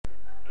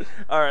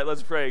All right,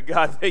 let's pray.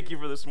 God, thank you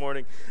for this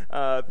morning.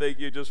 Thank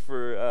you just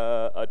for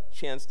a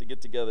chance to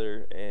get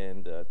together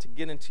and to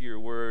get into your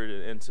word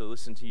and to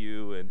listen to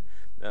you. And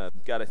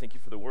God, I thank you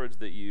for the words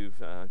that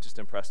you've just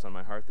impressed on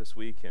my heart this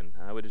week. And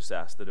I would just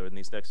ask that in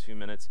these next few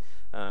minutes,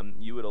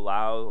 you would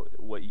allow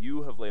what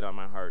you have laid on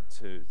my heart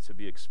to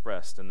be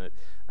expressed, and that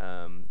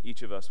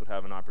each of us would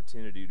have an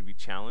opportunity to be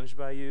challenged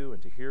by you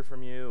and to hear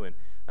from you.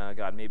 And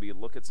God, maybe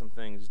look at some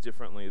things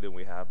differently than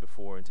we have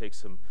before and take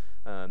some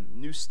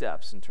new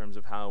steps in terms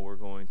of how we're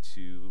going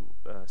to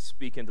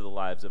speak into the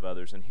lives of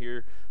others and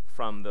hear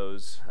from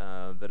those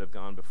that have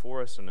gone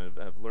before us and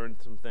have learned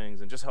some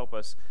things, and just help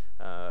us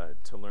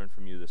to learn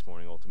from you this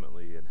morning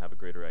ultimately and have a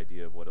greater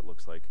idea of what it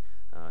looks like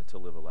to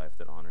live a life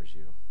that honors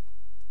you.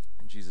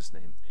 In Jesus'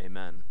 name,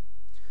 amen.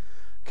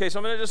 Okay, so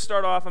I'm going to just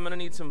start off. I'm going to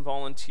need some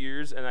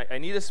volunteers, and I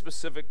need a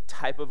specific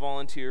type of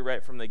volunteer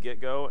right from the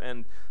get-go,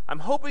 and I'm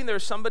hoping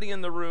there's somebody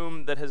in the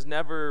room that has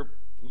never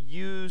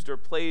used or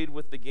played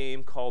with the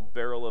game called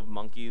Barrel of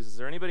Monkeys. Is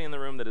there anybody in the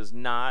room that has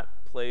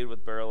not played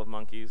with Barrel of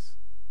Monkeys?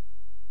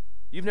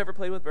 You've never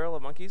played with Barrel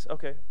of Monkeys?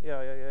 Okay,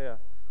 yeah.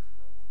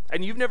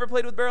 And you've never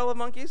played with Barrel of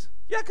Monkeys?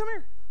 Yeah, come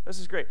here. This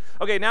is great.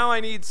 Okay, now I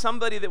need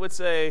somebody that would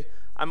say,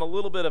 I'm a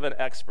little bit of an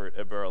expert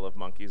at Barrel of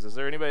Monkeys. Is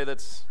there anybody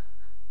that's...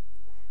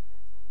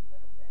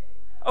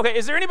 Okay,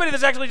 is there anybody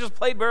that's actually just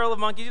played Barrel of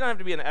Monkeys? You don't have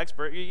to be an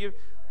expert.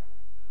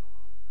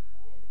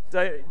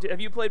 Have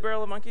you played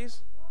Barrel of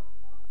Monkeys?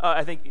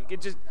 I think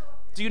it just...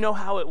 Do you know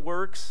how it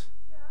works?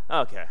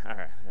 Okay, all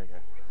right,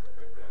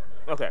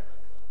 okay.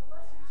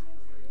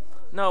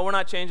 No, we're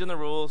not changing the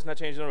rules,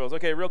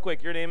 Okay, real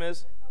quick, your name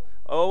is?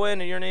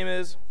 Owen, and your name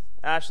is?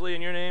 Ashley,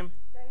 and your name?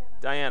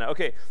 Diana.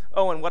 Okay,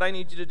 Owen, what I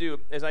need you to do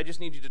is I just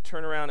need you to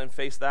turn around and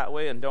face that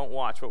way and don't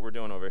watch what we're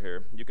doing over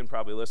here. You can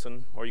probably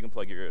listen, or you can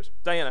plug your ears.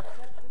 Diana. Does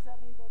that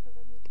mean both of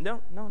them need to...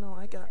 No,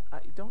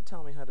 don't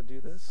tell me how to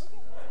do this. Okay.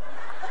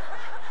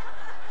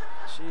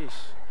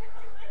 Sheesh.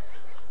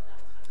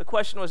 The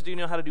question was, do you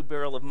know how to do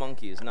Barrel of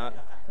Monkeys? Not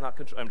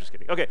control. I'm just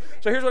kidding. Okay,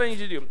 so here's what I need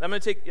you to do. I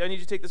need you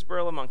to take this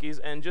Barrel of Monkeys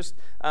and just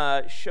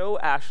show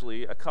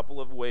Ashley a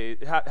couple of ways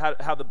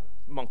how the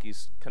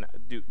monkeys can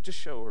do. Just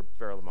show her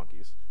Barrel of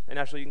Monkeys. And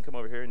Ashley, you can come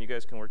over here and you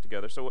guys can work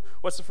together. So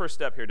what's the first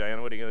step here, Diana?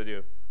 What are you going to do?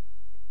 You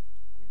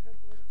hook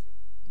one,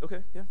 two.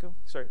 Okay, yeah, go.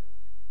 Sorry.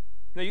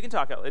 No, you can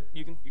talk out.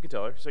 You can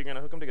tell her. So you're going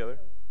to hook them together.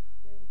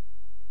 So then,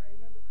 if I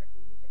remember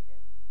correctly, you take it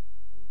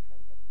and you try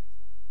to get the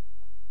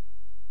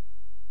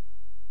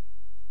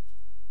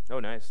next one. Oh,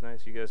 nice.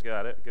 You guys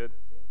got it. Good.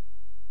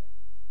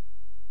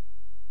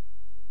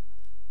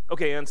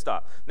 Okay, and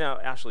stop. Now,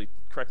 Ashley,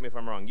 correct me if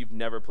I'm wrong. You've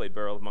never played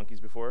Barrel of Monkeys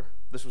before?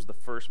 This was the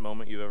first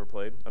moment you've ever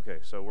played? Okay,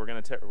 so we're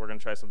gonna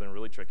try something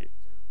really tricky.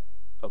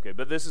 Okay,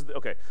 but this is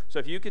okay. So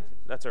if you could,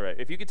 that's all right.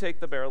 If you could take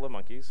the Barrel of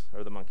Monkeys,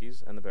 or the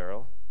monkeys and the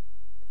barrel,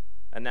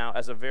 and now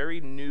as a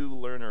very new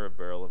learner of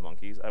Barrel of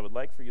Monkeys, I would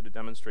like for you to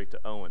demonstrate to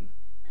Owen.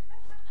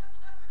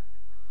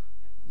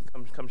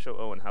 Come show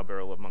Owen how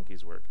Barrel of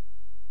Monkeys work.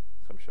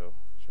 Come show.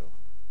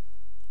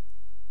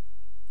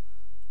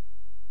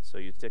 So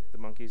you take the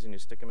monkeys and you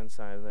stick them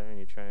inside there, and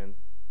you try and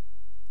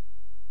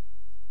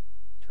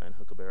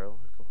hook a barrel,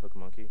 hook a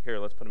monkey. Here,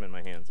 let's put them in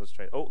my hands. Let's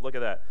try. Oh, look at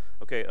that.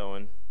 Okay,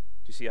 Owen, do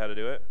you see how to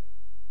do it?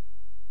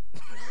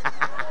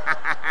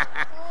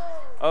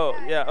 Oh,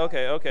 yeah.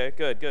 Okay.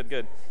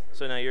 Good.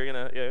 So now you're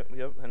gonna, yep.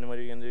 And then what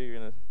are you gonna do? You're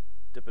gonna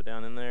dip it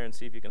down in there and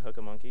see if you can hook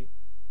a monkey.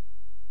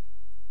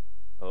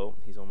 Oh,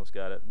 he's almost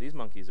got it. These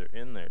monkeys are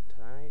in there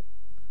tight.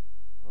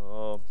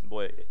 Oh,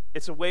 boy.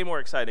 It's a way more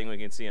exciting when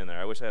you can see in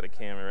there. I wish I had a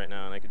camera right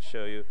now and I could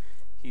show you.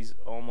 He's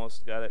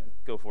almost got it.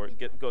 Go for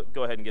it.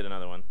 Go ahead and get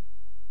another one.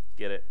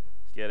 Get it.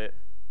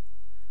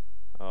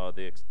 Oh,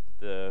 the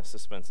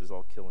suspense is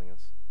all killing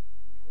us.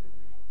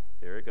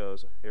 Here it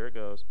goes.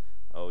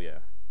 Oh, yeah.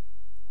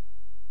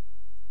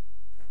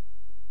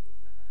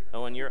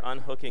 Oh, and you're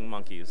unhooking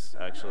monkeys,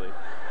 actually.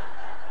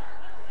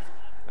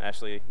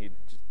 Ashley,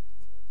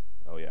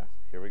 oh, yeah.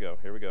 Here we go.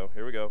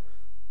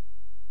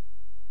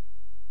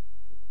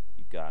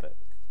 Got it.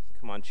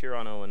 Come on, cheer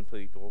on Owen,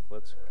 people.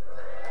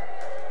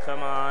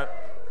 Come on.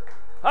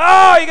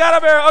 Oh, you got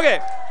a barrel. Okay.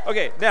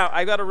 Now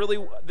I got a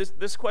really.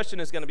 This question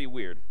is going to be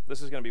weird.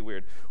 This is going to be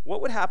weird. What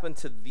would happen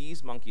to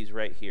these monkeys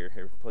right here?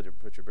 Here, put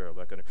your barrel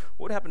back under.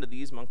 What would happen to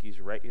these monkeys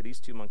right here?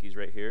 These two monkeys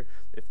right here,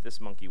 if this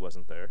monkey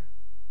wasn't there?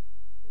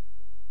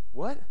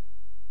 What?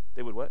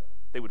 They would what?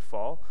 They would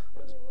fall.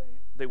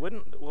 No, They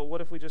wouldn't. Well,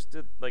 what if we just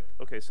did like?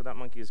 Okay, so that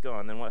monkey is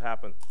gone. Then what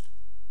happened?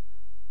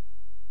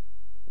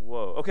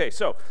 Whoa. Okay,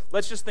 so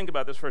let's just think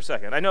about this for a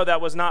second. I know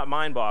that was not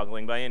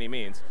mind-boggling by any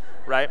means,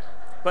 right?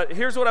 But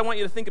here's what I want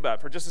you to think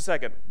about for just a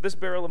second. This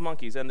barrel of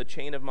monkeys and the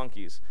chain of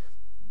monkeys.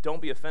 Don't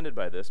be offended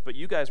by this, but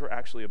you guys were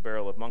actually a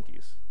barrel of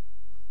monkeys.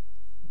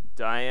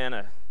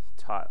 Diana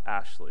taught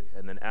Ashley,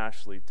 and then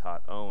Ashley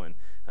taught Owen,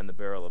 and the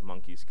barrel of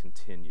monkeys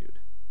continued.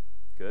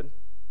 Good?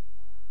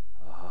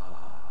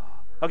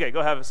 Okay,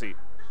 go have a seat.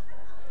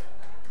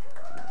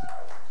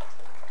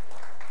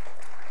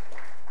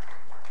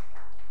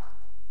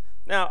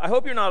 Now, I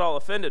hope you're not all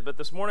offended, but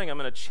this morning I'm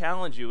going to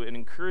challenge you and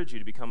encourage you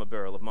to become a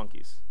barrel of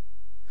monkeys.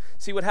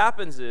 See, what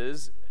happens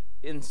is,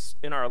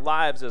 in our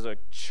lives as a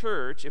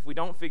church, if we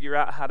don't figure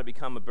out how to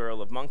become a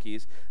barrel of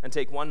monkeys and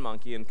take one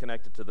monkey and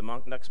connect it to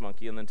the next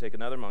monkey and then take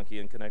another monkey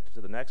and connect it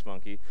to the next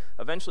monkey,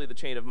 eventually the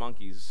chain of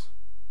monkeys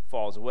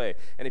falls away.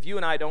 And if you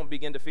and I don't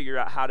begin to figure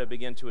out how to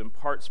begin to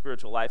impart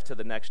spiritual life to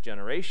the next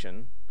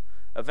generation,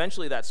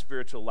 eventually that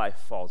spiritual life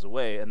falls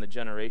away and the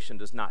generation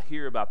does not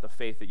hear about the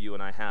faith that you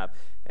and I have,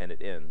 and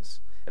it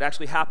ends. It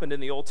actually happened in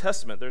the Old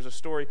Testament. There's a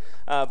story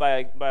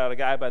by a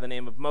guy by the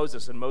name of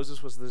Moses, and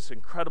Moses was this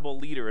incredible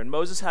leader, and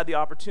Moses had the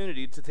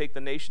opportunity to take the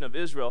nation of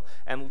Israel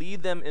and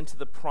lead them into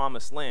the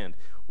promised land.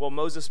 Well,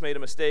 Moses made a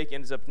mistake,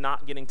 ends up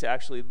not getting to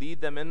actually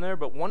lead them in there,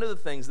 but one of the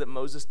things that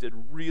Moses did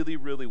really,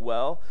 really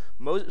well,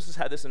 Moses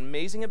had this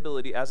amazing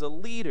ability as a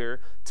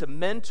leader to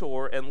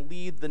mentor and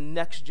lead the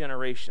next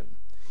generation.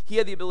 He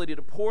had the ability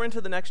to pour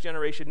into the next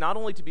generation, not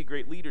only to be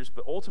great leaders,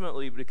 but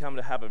ultimately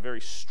to have a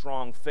very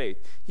strong faith.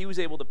 He was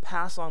able to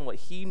pass on what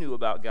he knew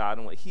about God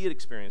and what he had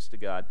experienced to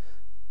God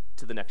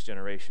to the next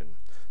generation.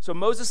 So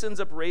Moses ends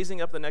up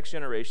raising up the next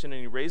generation,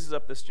 and he raises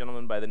up this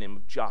gentleman by the name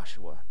of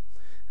Joshua.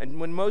 And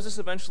when Moses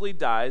eventually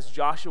dies,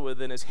 Joshua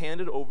then is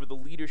handed over the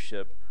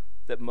leadership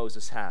that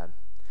Moses had.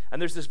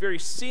 And there's this very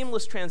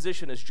seamless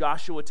transition as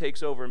Joshua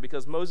takes over. And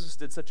because Moses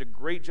did such a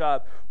great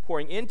job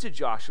pouring into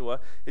Joshua,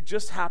 it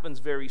just happens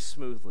very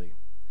smoothly.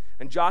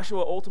 And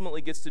Joshua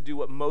ultimately gets to do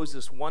what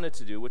Moses wanted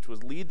to do, which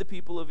was lead the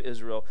people of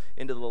Israel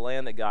into the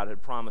land that God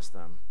had promised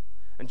them.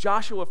 And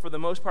Joshua, for the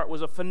most part,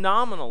 was a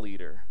phenomenal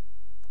leader,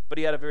 but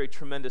he had a very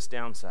tremendous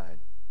downside.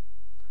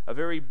 A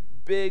very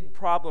big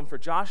problem for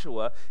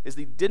Joshua is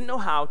that he didn't know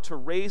how to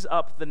raise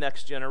up the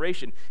next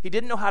generation. He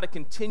didn't know how to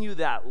continue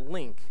that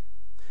link.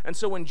 And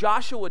so when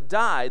Joshua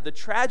died, the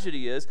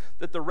tragedy is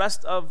that the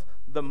rest of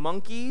the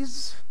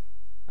monkeys,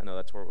 I know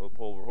that's a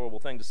horrible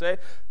thing to say,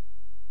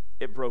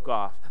 it broke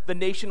off. The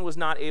nation was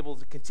not able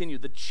to continue.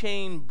 The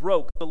chain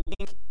broke. The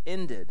link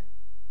ended.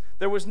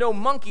 There was no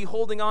monkey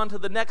holding on to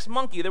the next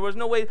monkey. There was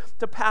no way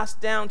to pass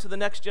down to the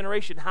next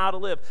generation how to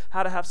live,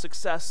 how to have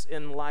success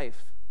in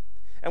life.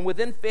 And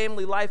within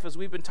family life, as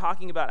we've been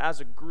talking about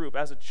as a group,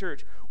 as a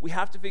church, we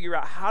have to figure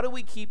out, how do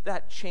we keep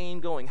that chain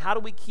going? How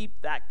do we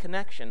keep that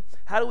connection?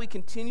 How do we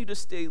continue to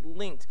stay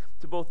linked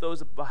to both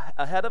those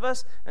ahead of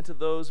us and to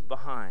those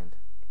behind?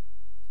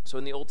 So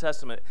in the Old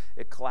Testament,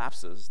 it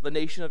collapses. The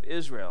nation of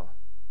Israel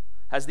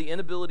has the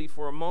inability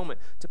for a moment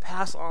to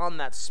pass on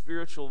that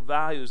spiritual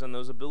values and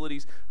those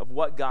abilities of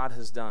what God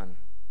has done.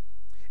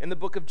 In the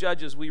book of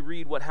Judges, we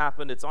read what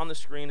happened. It's on the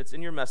screen. It's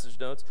in your message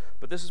notes.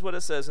 But this is what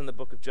it says in the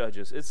book of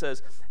Judges. It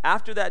says,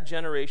 "After that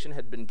generation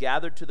had been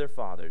gathered to their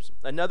fathers,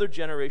 another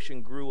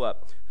generation grew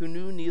up who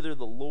knew neither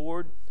the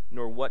Lord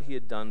nor what he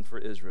had done for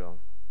Israel."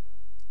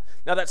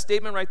 Now, that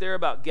statement right there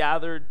about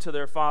gathered to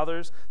their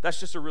fathers, that's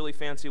just a really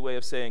fancy way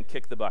of saying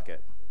kick the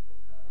bucket.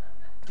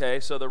 Okay,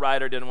 so the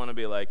writer didn't want to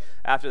be like,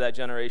 after that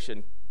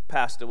generation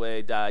passed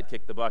away, died,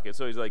 kicked the bucket.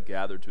 So he's like,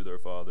 gathered to their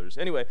fathers.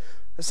 Anyway,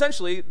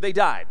 essentially, they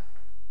died.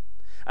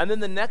 And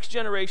then the next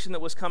generation that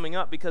was coming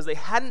up, because they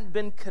hadn't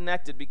been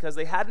connected, because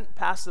they hadn't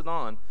passed it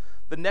on,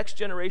 the next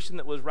generation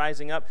that was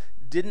rising up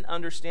didn't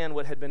understand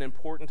what had been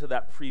important to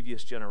that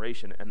previous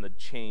generation, and the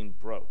chain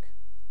broke.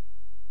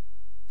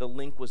 The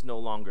link was no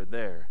longer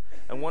there.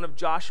 And one of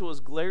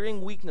Joshua's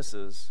glaring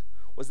weaknesses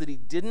was that he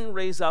didn't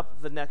raise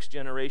up the next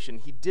generation.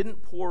 He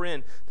didn't pour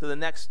in to the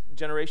next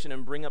generation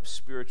and bring up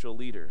spiritual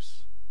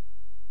leaders.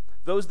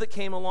 Those that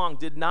came along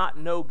did not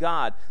know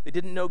God. They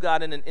didn't know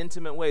God in an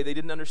intimate way. They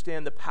didn't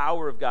understand the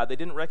power of God. They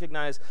didn't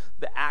recognize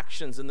the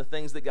actions and the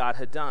things that God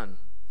had done.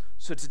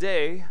 So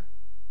today,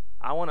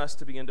 I want us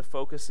to begin to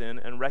focus in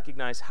and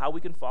recognize how we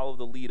can follow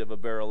the lead of a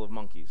barrel of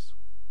monkeys.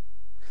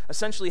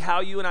 Essentially, how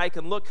you and I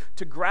can look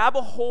to grab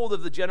a hold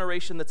of the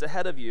generation that's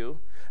ahead of you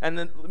and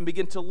then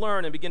begin to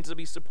learn and begin to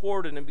be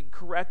supported and be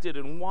corrected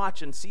and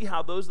watch and see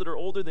how those that are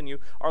older than you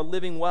are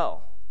living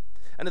well.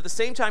 And at the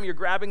same time, you're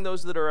grabbing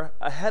those that are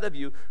ahead of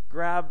you,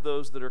 grab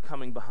those that are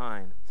coming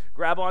behind.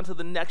 Grab onto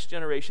the next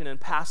generation and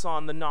pass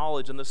on the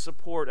knowledge and the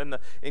support and the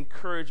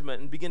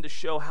encouragement and begin to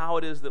show how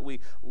it is that we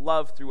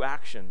love through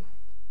action.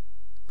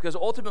 Because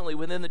ultimately,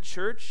 within the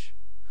church,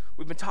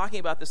 we've been talking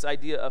about this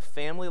idea of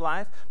family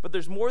life, but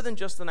there's more than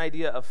just an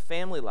idea of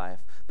family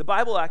life. The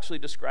Bible actually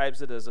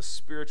describes it as a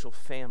spiritual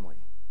family.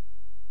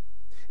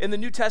 In the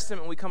New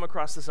Testament, we come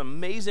across this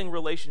amazing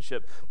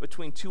relationship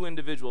between two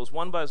individuals.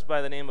 One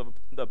by the name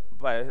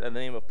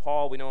of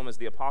Paul. We know him as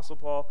the Apostle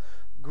Paul.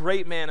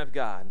 Great man of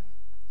God,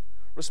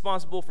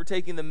 responsible for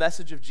taking the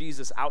message of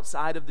Jesus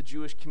outside of the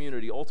Jewish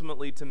community,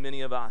 ultimately to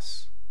many of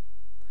us.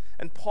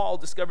 And Paul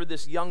discovered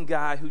this young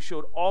guy who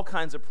showed all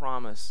kinds of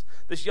promise.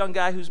 This young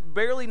guy who's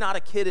barely not a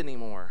kid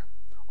anymore.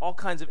 All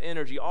kinds of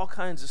energy, all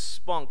kinds of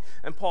spunk.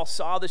 And Paul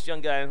saw this young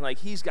guy and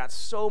he's got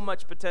so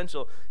much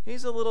potential.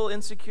 He's a little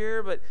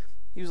insecure, but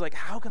he was like,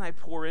 how can I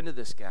pour into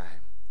this guy?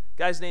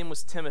 Guy's name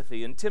was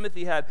Timothy, and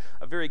Timothy had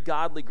a very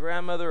godly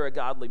grandmother, a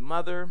godly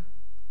mother,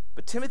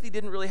 but Timothy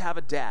didn't really have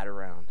a dad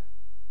around.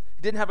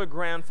 He didn't have a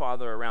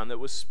grandfather around that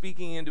was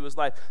speaking into his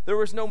life. There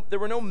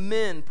were no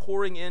men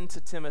pouring into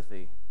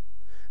Timothy.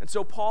 And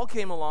so Paul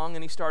came along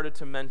and he started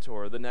to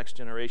mentor the next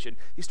generation.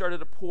 He started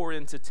to pour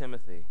into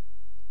Timothy.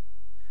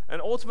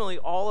 And ultimately,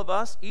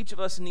 each of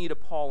us need a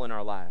Paul in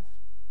our life.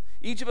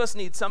 Each of us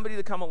needs somebody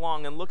to come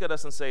along and look at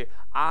us and say,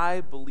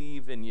 I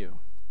believe in you.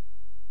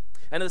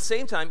 And at the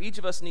same time, each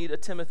of us need a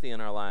Timothy in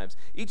our lives.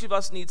 Each of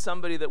us needs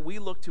somebody that we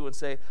look to and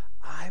say,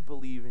 I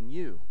believe in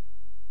you.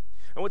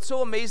 And what's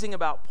so amazing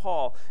about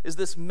Paul is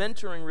this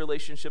mentoring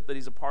relationship that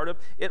he's a part of,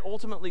 it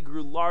ultimately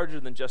grew larger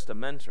than just a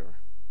mentor.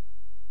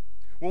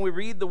 When we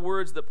read the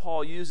words that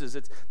Paul uses,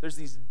 there's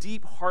these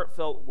deep,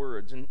 heartfelt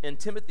words, and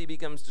Timothy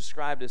becomes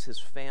described as his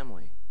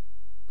family,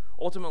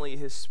 ultimately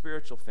his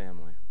spiritual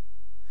family.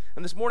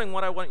 And this morning,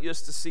 what I want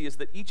us to see is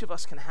that each of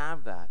us can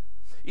have that.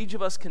 Each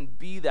of us can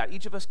be that.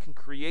 Each of us can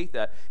create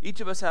that. Each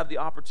of us have the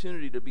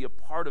opportunity to be a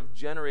part of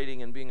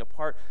generating and being a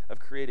part of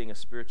creating a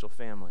spiritual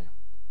family.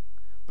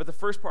 But the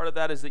first part of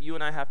that is that you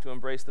and I have to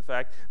embrace the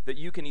fact that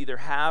you can either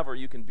have or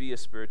you can be a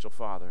spiritual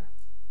father.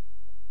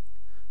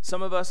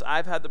 Some of us,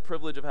 I've had the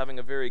privilege of having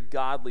a very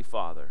godly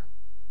father.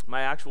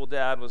 My actual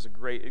dad was a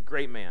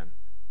great man,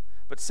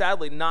 but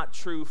sadly not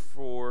true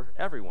for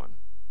everyone.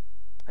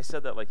 I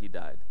said that like he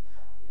died.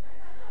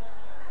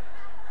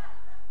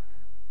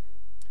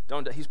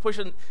 He's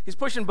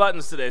pushing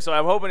buttons today, so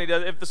I'm hoping he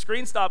does. If the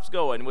screen stops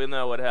going, we'll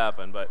know what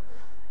happened. But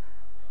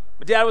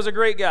Dad was a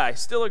great guy,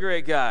 still a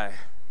great guy.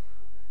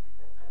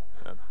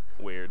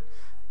 Weird.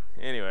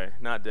 Anyway,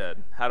 not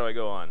dead. How do I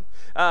go on?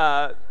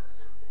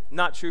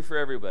 Not true for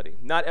everybody.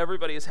 Not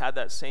everybody has had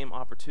that same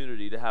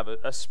opportunity to have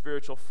a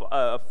spiritual,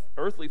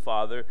 earthly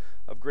father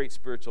of great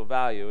spiritual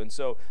value. And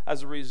so,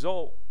 as a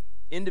result,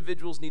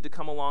 individuals need to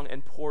come along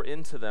and pour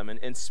into them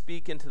and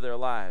speak into their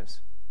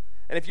lives.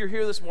 And if you're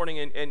here this morning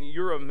and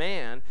you're a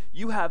man,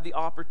 you have the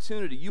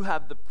opportunity, you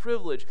have the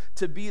privilege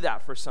to be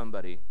that for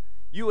somebody.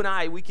 You and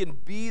I, we can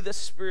be the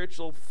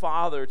spiritual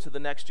father to the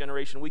next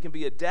generation. We can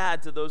be a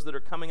dad to those that are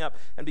coming up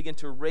and begin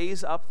to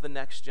raise up the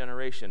next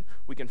generation.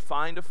 We can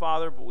find a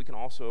father, but we can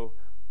also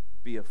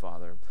be a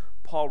father.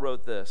 Paul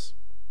wrote this.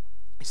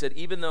 He said,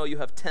 even though you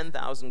have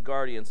 10,000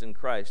 guardians in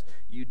Christ,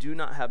 you do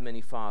not have many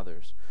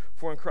fathers.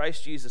 For in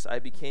Christ Jesus I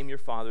became your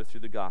father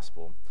through the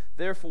gospel.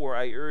 Therefore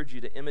I urge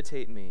you to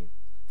imitate me.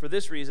 For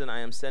this reason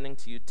I am sending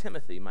to you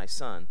Timothy, my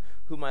son,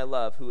 whom I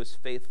love, who is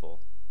faithful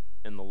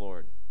in the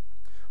Lord.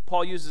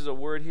 Paul uses a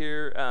word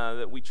here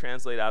that we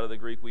translate out of the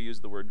Greek. We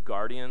use the word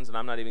guardians, and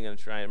I'm not even going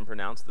to try and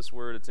pronounce this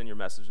word. It's in your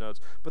message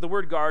notes. But the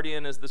word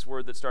guardian is this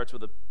word that starts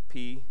with a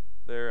P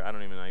there. I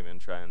don't even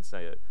try and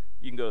say it.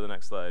 You can go to the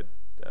next slide,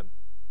 Dad.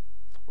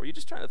 Were you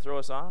just trying to throw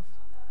us off?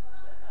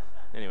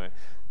 Anyway.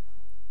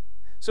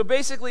 So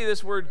basically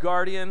this word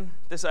guardian,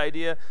 this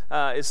idea,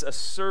 is a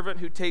servant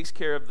who takes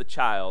care of the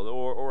child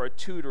or a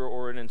tutor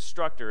or an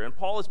instructor. And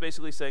Paul is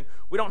basically saying,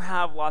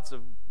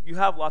 you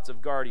have lots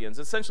of guardians.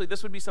 Essentially,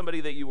 this would be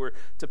somebody that you were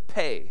to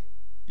pay.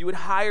 You would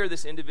hire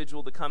this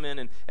individual to come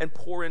in and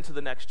pour into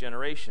the next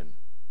generation.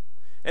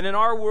 And in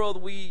our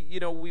world, we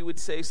would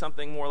say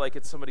something more like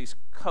it's somebody's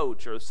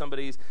coach or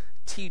somebody's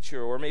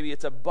teacher, or maybe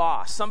it's a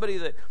boss, somebody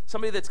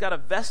that's got a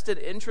vested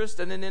interest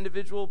in an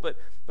individual, but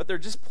they're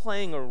just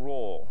playing a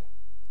role.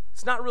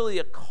 It's not really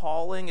a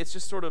calling, it's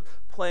just sort of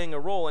playing a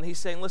role. And he's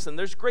saying, listen,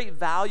 there's great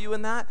value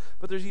in that,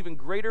 but there's even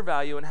greater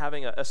value in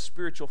having a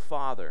spiritual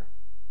father.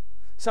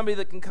 Somebody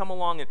that can come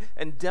along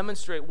and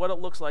demonstrate what it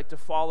looks like to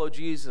follow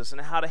Jesus and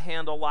how to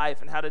handle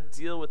life and how to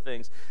deal with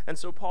things. And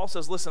so Paul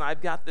says, listen,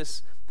 I've got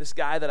this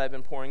guy that I've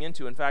been pouring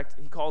into. In fact,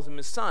 he calls him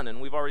his son,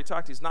 and we've already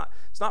talked. It's not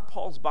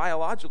Paul's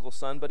biological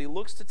son, but he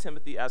looks to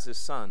Timothy as his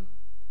son.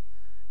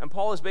 And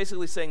Paul is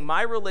basically saying,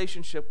 my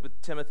relationship with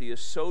Timothy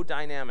is so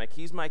dynamic.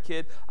 He's my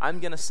kid.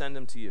 I'm going to send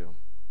him to you.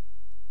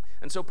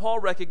 And so Paul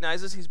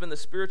recognizes he's been the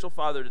spiritual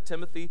father to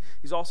Timothy.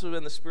 He's also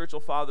been the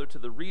spiritual father to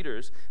the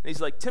readers. And he's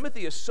like,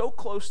 Timothy is so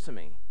close to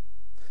me.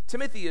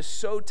 Timothy is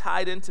so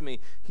tied into me.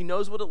 He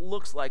knows what it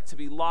looks like to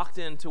be locked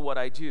into what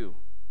I do.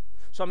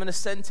 So I'm going to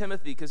send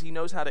Timothy because he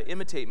knows how to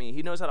imitate me.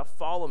 He knows how to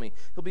follow me.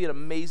 He'll be an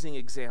amazing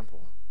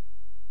example.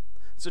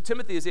 So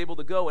Timothy is able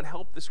to go and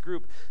help this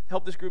group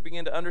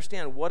begin to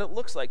understand what it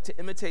looks like to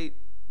imitate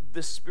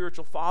this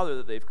spiritual father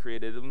that they've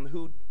created and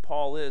who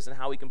Paul is and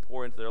how he can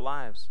pour into their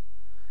lives.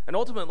 And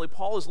ultimately,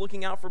 Paul is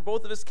looking out for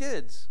both of his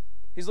kids.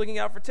 He's looking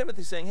out for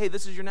Timothy, saying, hey,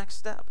 this is your next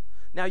step.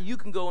 Now you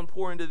can go and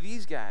pour into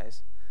these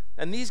guys.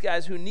 And these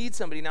guys who need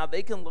somebody, now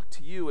they can look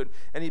to you.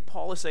 And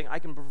Paul is saying, I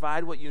can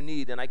provide what you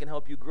need, and I can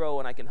help you grow,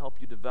 and I can help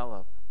you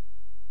develop.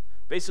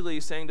 Basically,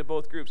 he's saying to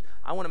both groups,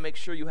 I want to make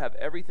sure you have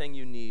everything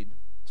you need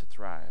to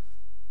thrive.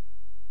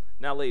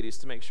 Now, ladies,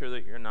 to make sure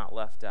that you're not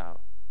left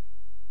out,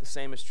 the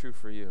same is true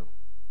for you.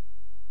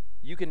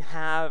 You can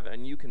have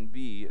and you can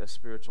be a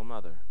spiritual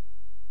mother.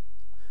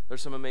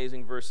 There's some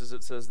amazing verses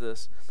that says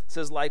this. It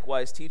says,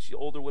 likewise, teach the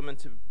older women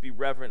to be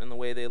reverent in the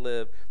way they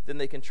live. Then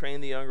they can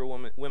train the younger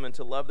women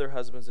to love their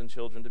husbands and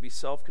children, to be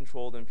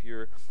self-controlled and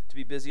pure, to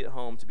be busy at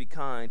home, to be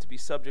kind, to be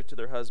subject to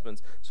their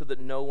husbands, so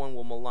that no one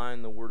will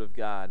malign the word of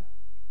God.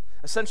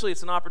 Essentially,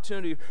 it's an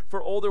opportunity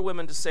for older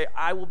women to say,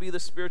 I will be the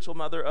spiritual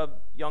mother of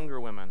younger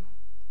women.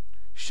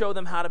 Show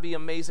them how to be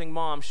amazing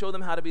moms. Show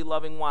them how to be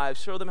loving wives.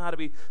 Show them how to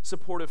be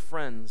supportive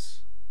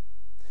friends.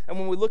 And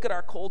when we look at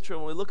our culture,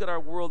 when we look at our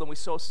world, and we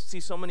see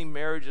so many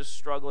marriages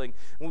struggling,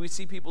 when we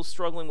see people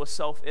struggling with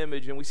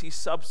self-image, and we see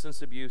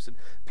substance abuse, and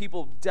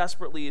people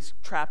desperately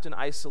trapped in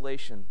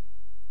isolation,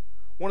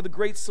 one of the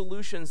great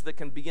solutions that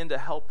can begin to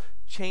help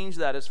change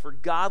that is for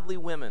godly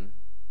women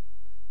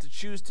to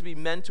choose to be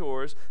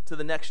mentors to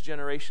the next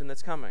generation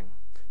that's coming,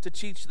 to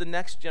teach the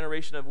next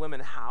generation of women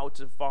how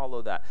to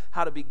follow that,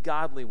 how to be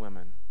godly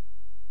women.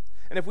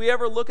 And if we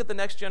ever look at the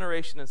next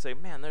generation and say,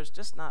 man, there's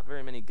just not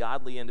very many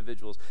godly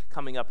individuals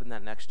coming up in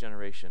that next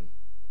generation,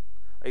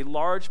 a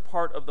large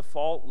part of the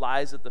fault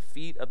lies at the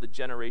feet of the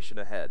generation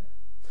ahead.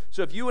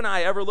 So if you and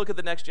I ever look at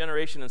the next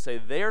generation and say,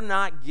 they're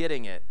not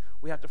getting it,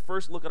 we have to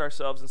first look at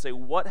ourselves and say,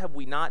 what have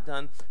we not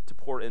done to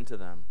pour into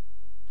them?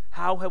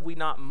 How have we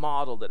not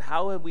modeled it?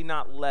 How have we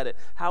not led it?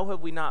 How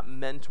have we not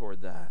mentored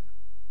that?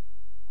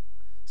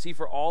 See,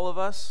 for all of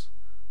us,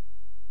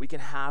 we can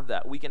have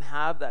that. We can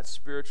have that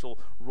spiritual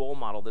role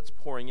model that's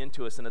pouring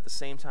into us, and at the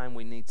same time,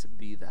 we need to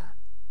be that.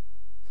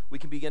 We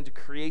can begin to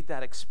create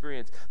that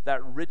experience,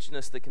 that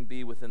richness that can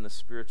be within the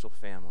spiritual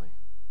family.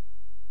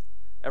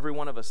 Every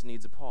one of us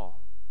needs a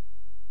Paul,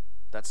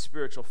 that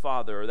spiritual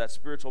father or that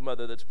spiritual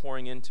mother that's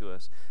pouring into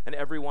us. And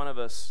every one of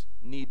us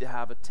need to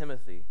have a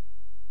Timothy,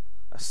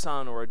 a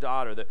son or a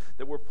daughter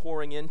that we're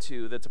pouring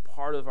into, that's a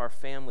part of our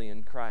family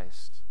in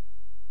Christ.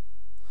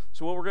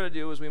 So what we're going to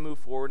do as we move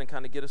forward and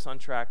kind of get us on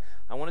track,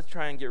 I want to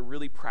try and get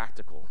really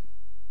practical.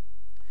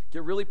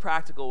 Get really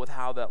practical with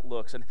how that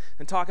looks and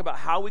talk about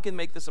how we can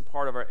make this a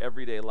part of our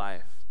everyday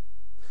life.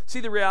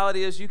 See, the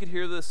reality is you could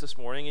hear this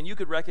morning and you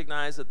could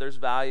recognize that there's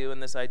value in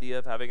this idea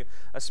of having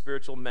a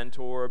spiritual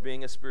mentor or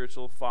being a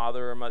spiritual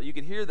father or mother. You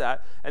could hear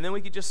that, and then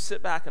we could just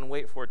sit back and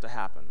wait for it to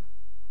happen.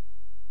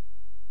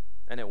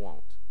 And it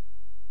won't.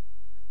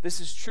 This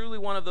is truly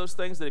one of those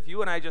things that if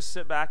you and I just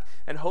sit back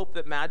and hope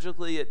that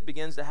magically it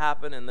begins to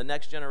happen and the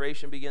next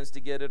generation begins to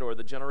get it or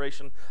the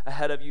generation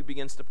ahead of you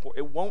begins to pour,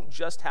 it won't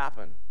just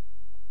happen.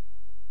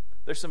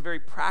 There's some very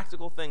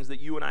practical things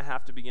that you and I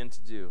have to begin to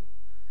do.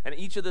 And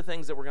each of the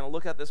things that we're going to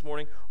look at this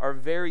morning are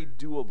very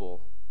doable.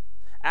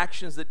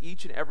 Actions that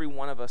each and every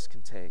one of us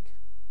can take.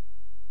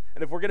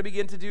 And if we're going to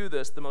begin to do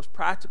this, the most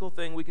practical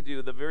thing we can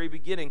do, the very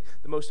beginning,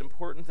 the most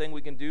important thing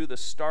we can do, the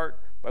start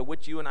by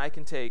which you and I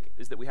can take,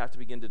 is that we have to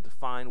begin to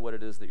define what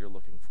it is that you're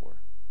looking for.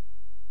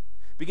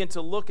 Begin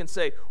to look and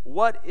say,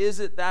 what is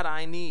it that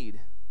I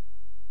need?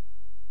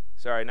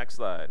 Sorry, next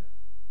slide.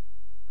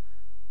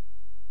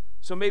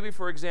 So maybe,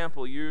 for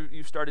example,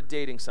 you've started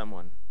dating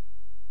someone.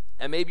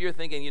 And maybe you're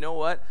thinking, you know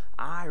what?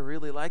 I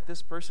really like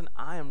this person.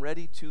 I am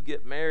ready to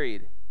get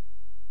married.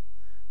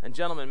 And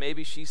gentlemen,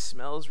 maybe she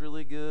smells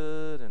really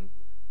good, and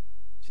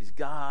she's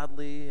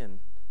godly, and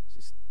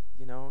she's,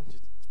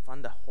 just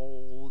fun to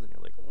hold, and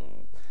you're like,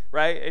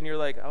 right? And you're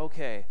like,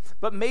 okay.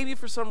 But maybe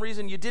for some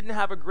reason you didn't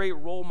have a great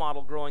role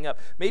model growing up.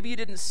 Maybe you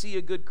didn't see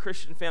a good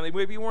Christian family.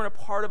 Maybe you weren't a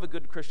part of a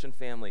good Christian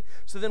family.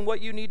 So then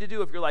what you need to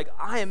do, if you're like,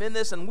 I am in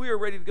this and we are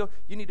ready to go,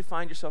 you need to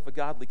find yourself a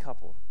godly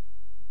couple.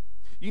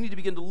 You need to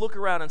begin to look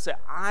around and say,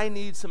 I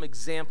need some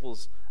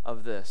examples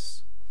of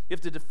this. You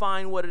have to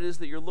define what it is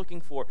that you're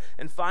looking for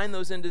and find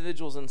those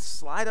individuals and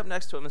slide up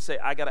next to them and say,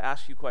 I got to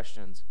ask you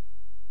questions.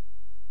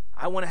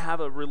 I want to have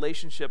a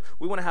relationship.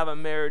 We want to have a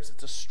marriage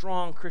that's a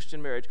strong Christian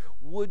marriage.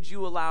 Would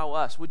you allow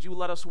us? Would you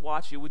let us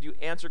watch you? Would you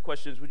answer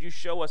questions? Would you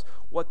show us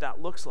what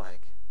that looks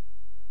like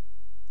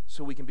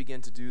so we can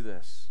begin to do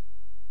this?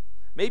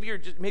 Maybe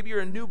you're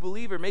a new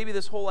believer. Maybe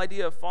this whole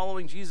idea of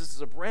following Jesus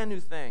is a brand new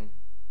thing.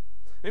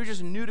 Maybe you're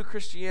just new to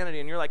Christianity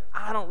and you're like,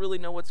 I don't really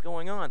know what's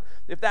going on.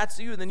 If that's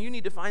you, then you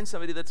need to find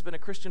somebody that's been a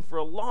Christian for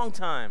a long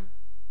time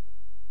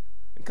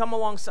and come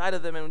alongside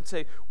of them and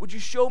say, would you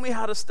show me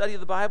how to study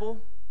the Bible?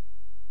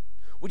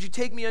 Would you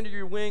take me under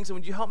your wings and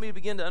would you help me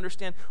begin to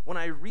understand when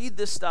I read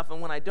this stuff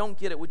and when I don't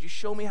get it, would you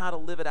show me how to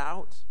live it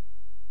out?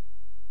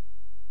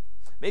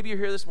 Maybe you're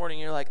here this morning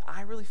and you're like,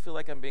 I really feel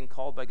like I'm being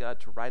called by God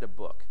to write a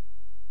book.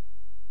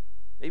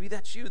 Maybe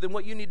that's you. Then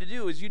what you need to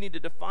do is you need to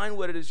define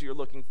what it is you're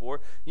looking for.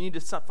 You need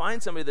to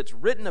find somebody that's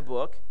written a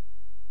book.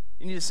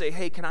 You need to say,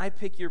 hey, can I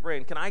pick your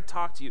brain? Can I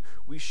talk to you?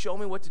 Will you show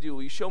me what to do?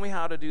 Will you show me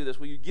how to do this?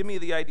 Will you give me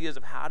the ideas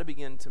of how to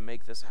begin to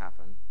make this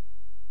happen?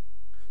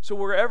 So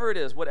wherever it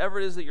is, whatever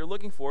it is that you're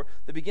looking for,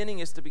 the beginning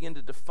is to begin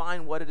to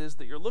define what it is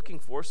that you're looking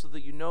for so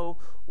that you know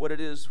what it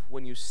is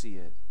when you see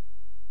it.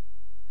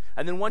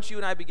 And then once you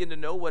and I begin to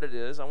know what it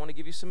is, I want to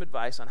give you some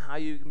advice on how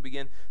you can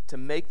begin to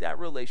make that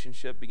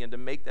relationship, begin to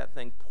make that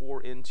thing pour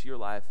into your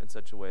life in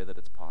such a way that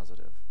it's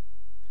positive.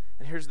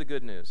 And here's the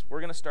good news. We're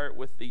going to start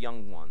with the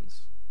young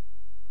ones.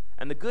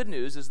 And the good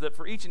news is that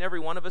for each and every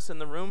one of us in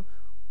the room,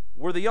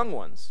 we're the young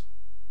ones.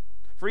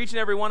 For each and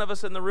every one of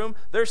us in the room,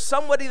 there's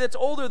somebody that's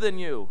older than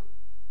you.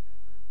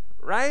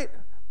 Right?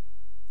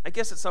 I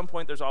guess at some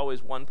point there's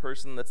always one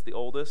person that's the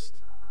oldest.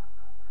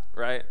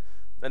 Right?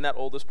 And that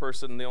oldest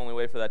person, the only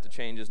way for that to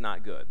change is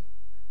not good.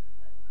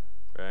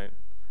 Right?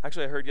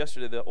 Actually, I heard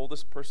yesterday the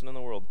oldest person in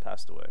the world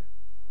passed away.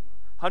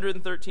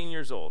 113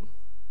 years old.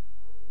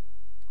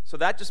 So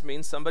that just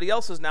means somebody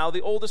else is now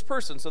the oldest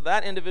person. So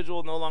that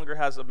individual no longer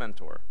has a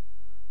mentor.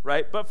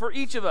 right? But for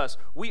each of us,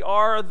 we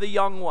are the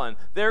young one.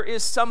 There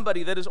is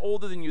somebody that is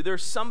older than you.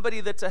 There's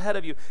somebody that's ahead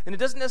of you. And it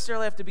doesn't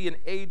necessarily have to be an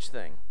age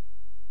thing.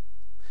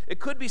 It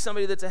could be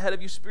somebody that's ahead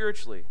of you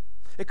spiritually.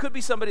 It could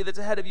be somebody that's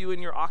ahead of you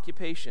in your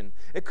occupation.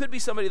 It could be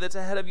somebody that's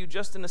ahead of you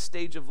just in a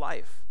stage of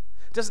life.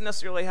 It doesn't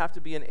necessarily have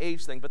to be an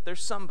age thing, but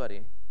there's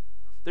somebody.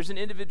 There's an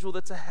individual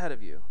that's ahead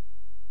of you.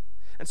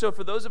 And so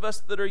for those of us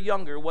that are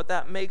younger, what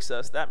that makes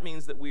us, that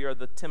means that we are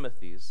the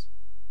Timothys.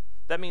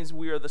 That means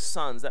we are the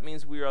sons. That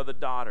means we are the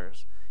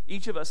daughters.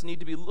 Each of us need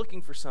to be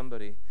looking for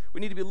somebody. We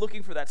need to be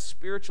looking for that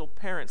spiritual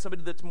parent,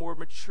 somebody that's more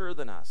mature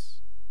than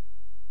us.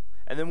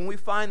 And then when we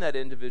find that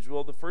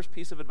individual, the first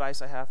piece of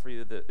advice I have for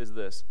you is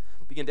this.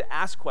 Begin to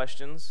ask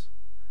questions,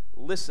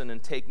 listen,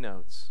 and take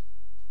notes.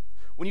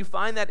 When you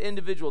find that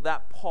individual,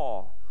 that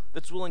Paul,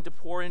 that's willing to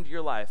pour into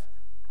your life,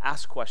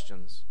 ask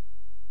questions.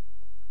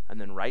 And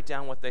then write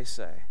down what they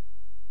say.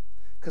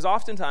 Because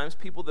oftentimes,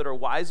 people that are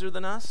wiser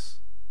than us,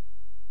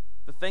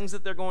 the things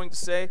that they're going to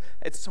say,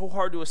 it's so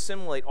hard to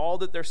assimilate all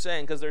that they're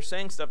saying because they're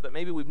saying stuff that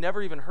maybe we've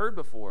never even heard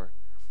before.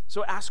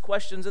 So ask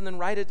questions and then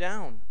write it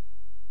down.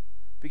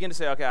 Begin to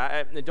say,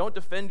 okay, don't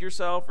defend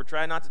yourself or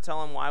try not to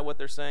tell them why what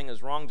they're saying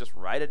is wrong. Just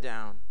write it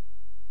down.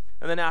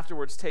 And then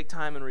afterwards, take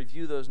time and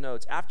review those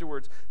notes.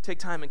 Afterwards, take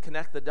time and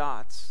connect the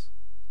dots.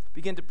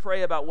 Begin to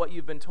pray about what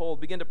you've been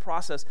told. Begin to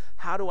process,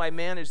 how do I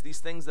manage these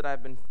things that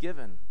I've been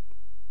given?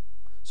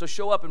 So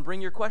show up and bring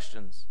your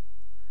questions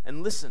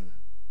and listen.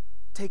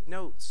 Take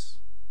notes.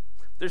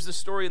 There's this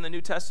story in the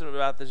New Testament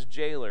about this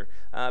jailer.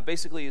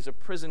 Basically, he's a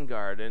prison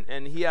guard,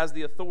 and he has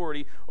the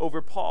authority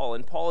over Paul.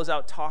 And Paul is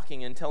out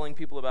talking and telling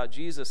people about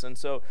Jesus. And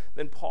so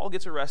then Paul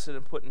gets arrested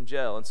and put in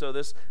jail. And so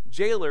this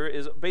jailer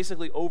is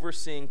basically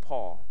overseeing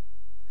Paul.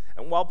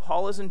 And while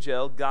Paul is in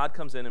jail, God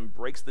comes in and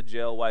breaks the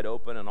jail wide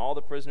open, and all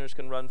the prisoners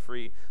can run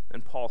free,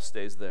 and Paul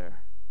stays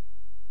there.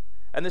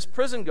 And this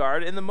prison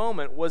guard, in the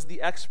moment, was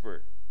the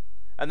expert.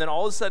 And then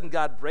all of a sudden,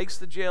 God breaks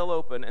the jail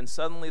open, and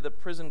suddenly the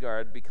prison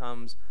guard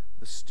becomes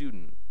the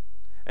student.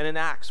 And in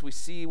Acts, we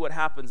see what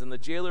happens, and the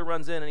jailer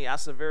runs in, and he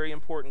asks a very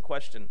important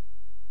question.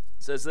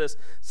 It says this,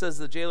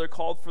 the jailer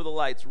called for the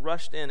lights,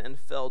 rushed in, and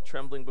fell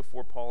trembling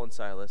before Paul and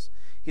Silas.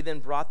 He then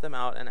brought them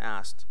out and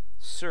asked,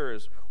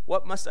 "Sirs,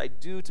 what must I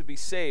do to be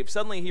saved?"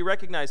 Suddenly he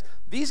recognized,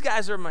 these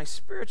guys are my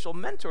spiritual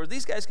mentors.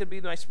 These guys can be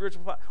my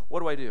spiritual father. What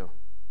do I do?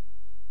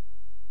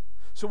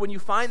 So when you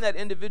find that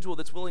individual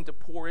that's willing to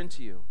pour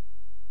into you,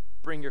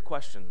 bring your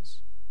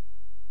questions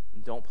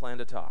and don't plan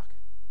to talk.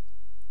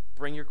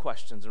 Bring your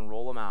questions and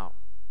roll them out.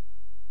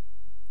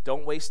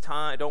 Don't waste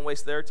time. Don't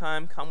waste their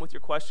time. Come with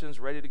your questions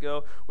ready to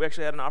go. We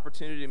actually had an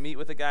opportunity to meet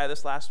with a guy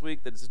this last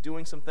week that is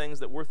doing some things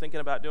that we're thinking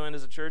about doing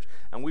as a church,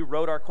 and we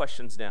wrote our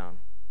questions down.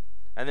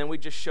 And then we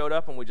just showed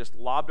up and we just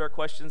lobbed our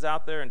questions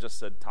out there and just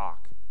said,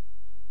 talk.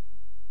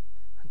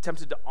 I'm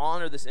tempted to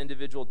honor this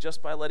individual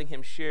just by letting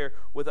him share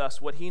with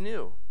us what he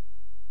knew.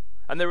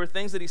 And there were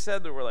things that he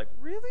said that were like,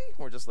 really?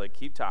 We're just like,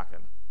 keep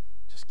talking.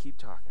 Just keep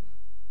talking.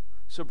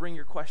 So bring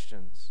your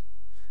questions.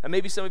 And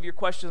maybe some of your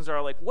questions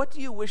are like, what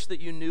do you wish that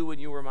you knew when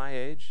you were my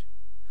age?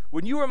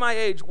 When you were my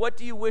age, what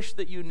do you wish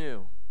that you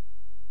knew?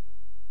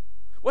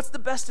 What's the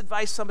best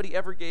advice somebody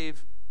ever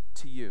gave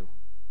to you?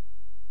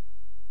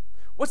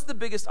 What's the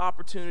biggest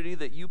opportunity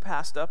that you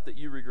passed up that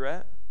you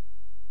regret?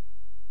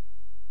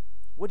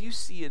 What do you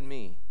see in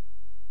me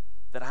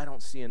that I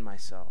don't see in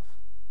myself?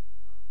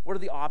 What are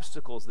the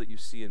obstacles that you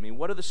see in me?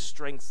 What are the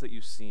strengths that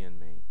you see in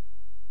me?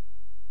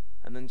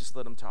 And then just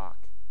let them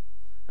talk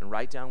and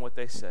write down what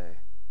they say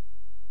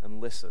and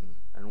listen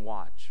and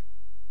watch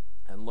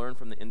and learn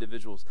from the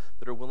individuals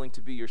that are willing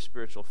to be your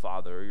spiritual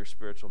father or your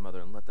spiritual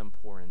mother, and let them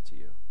pour into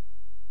you.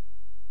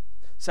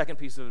 Second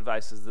piece of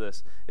advice is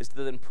this, is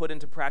to then put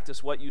into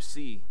practice what you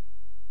see.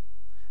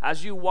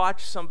 As you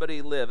watch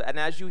somebody live and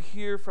as you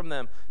hear from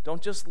them,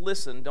 don't just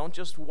listen, don't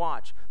just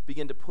watch,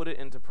 begin to put it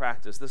into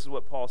practice. This is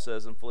what Paul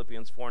says in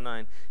Philippians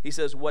 4:9. He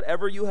says,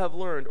 "Whatever you have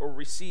learned or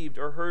received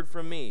or heard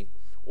from me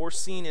or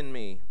seen in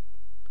me,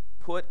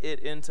 put it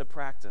into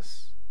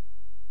practice."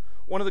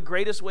 One of the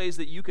greatest ways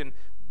that you can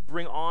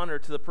bring honor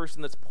to the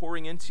person that's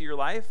pouring into your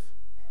life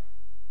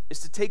is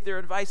to take their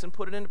advice and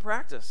put it into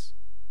practice.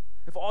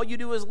 If all you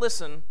do is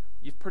listen,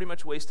 you've pretty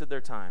much wasted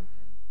their time.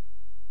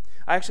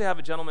 I actually have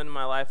a gentleman in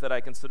my life that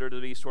I consider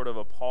to be sort of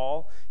a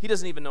Paul. He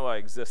doesn't even know I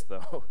exist,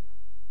 though.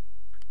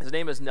 His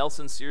name is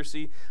Nelson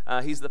Searcy.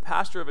 He's the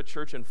pastor of a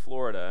church in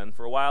Florida, and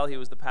for a while he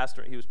was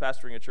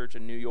pastoring a church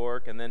in New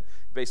York, and then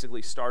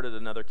basically started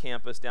another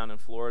campus down in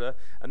Florida.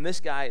 And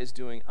this guy is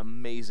doing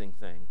amazing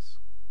things,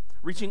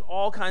 reaching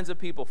all kinds of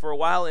people. For a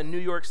while in New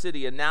York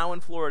City and now in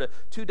Florida,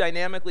 two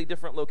dynamically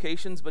different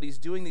locations, but he's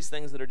doing these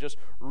things that are just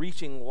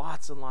reaching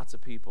lots and lots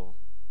of people.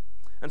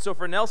 And so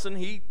for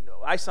Nelson,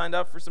 I signed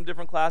up for some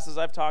different classes.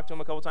 I've talked to him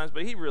a couple times,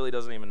 but he really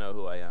doesn't even know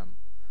who I am.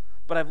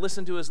 But I've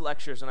listened to his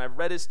lectures, and I've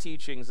read his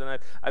teachings, and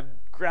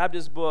I've grabbed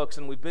his books,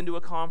 and we've been to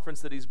a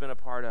conference that he's been a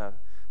part of.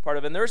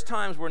 And there's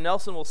times where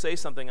Nelson will say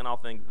something, and I'll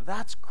think,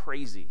 that's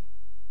crazy.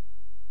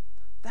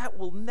 That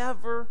will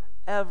never,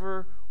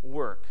 ever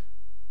work.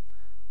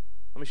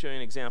 Let me show you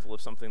an example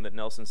of something that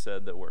Nelson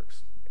said that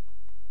works.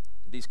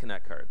 these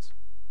Connect cards.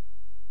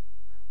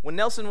 When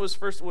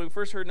we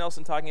first heard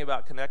Nelson talking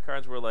about Connect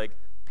cards, we're like,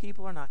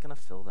 people are not going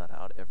to fill that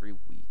out every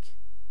week.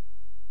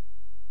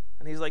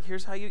 And he's like,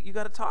 here's how you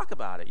got to talk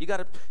about it. You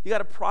got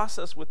to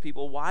process with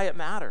people why it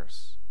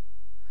matters.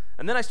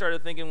 And then I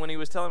started thinking when he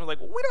was telling me, like,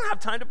 well, we don't have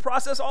time to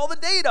process all the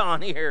data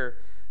on here.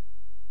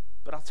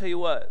 But I'll tell you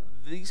what,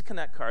 these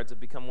Connect cards have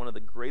become one of the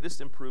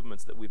greatest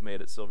improvements that we've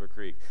made at Silver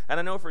Creek. And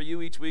I know for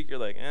you each week, you're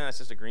like, it's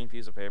just a green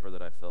piece of paper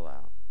that I fill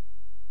out.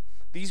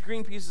 These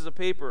green pieces of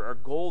paper are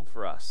gold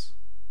for us.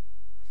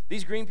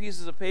 These green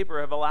pieces of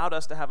paper have allowed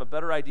us to have a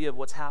better idea of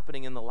what's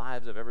happening in the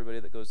lives of everybody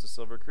that goes to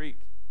Silver Creek.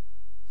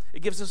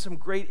 It gives us some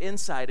great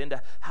insight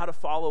into how to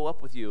follow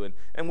up with you,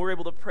 and we're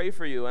able to pray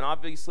for you. And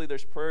obviously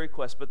there's prayer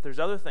requests, but there's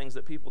other things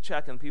that people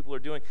check and people are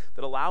doing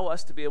that allow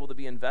us to be able to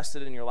be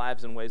invested in your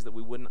lives in ways that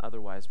we wouldn't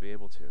otherwise be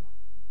able to.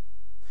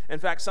 In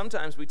fact,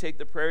 sometimes we take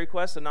the prayer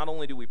requests and not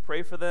only do we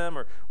pray for them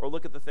or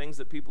look at the things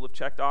that people have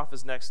checked off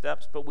as next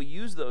steps, but we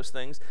use those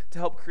things to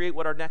help create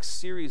what our next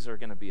series are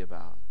going to be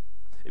about.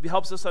 It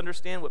helps us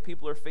understand what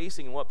people are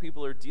facing and what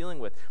people are dealing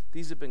with.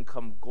 These have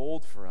become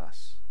gold for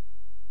us.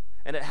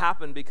 And it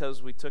happened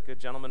because we took a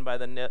gentleman by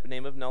the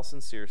name of Nelson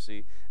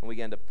Searcy and we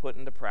began to put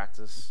into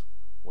practice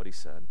what he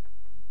said.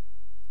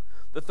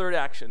 The third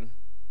action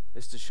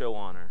is to show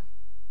honor.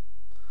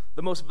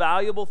 The most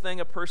valuable thing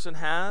a person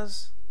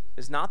has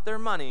is not their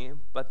money,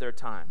 but their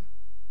time.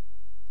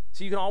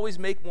 So you can always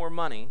make more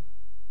money,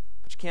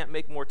 but you can't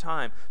make more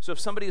time. So if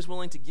somebody is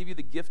willing to give you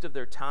the gift of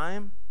their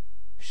time,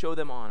 show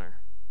them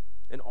honor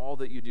in all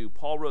that you do.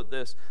 Paul wrote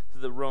this to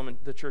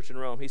the church in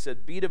Rome. He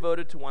said, "Be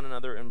devoted to one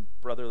another in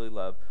brotherly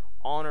love.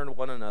 Honor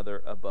one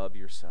another above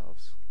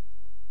yourselves."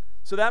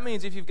 So that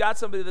means if you've got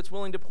somebody that's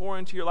willing to pour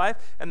into your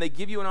life and they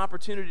give you an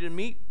opportunity to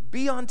meet,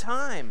 be on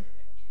time.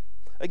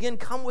 Again,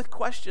 come with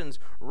questions.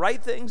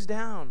 Write things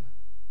down.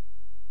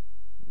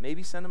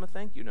 Maybe send them a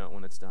thank you note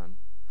when it's done.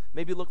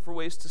 Maybe look for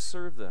ways to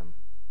serve them.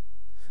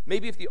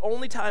 Maybe if the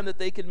only time that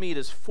they can meet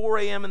is 4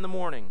 a.m. in the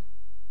morning,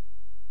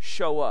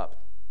 show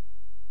up.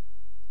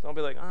 Don't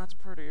be like, it's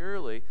pretty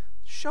early.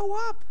 Show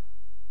up.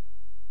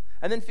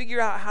 And then figure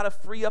out how to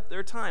free up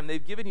their time.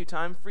 They've given you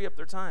time, free up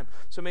their time.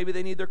 So maybe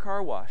they need their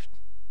car washed.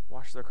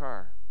 Wash their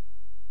car.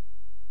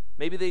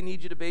 Maybe they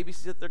need you to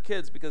babysit their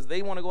kids because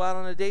they want to go out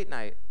on a date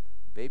night.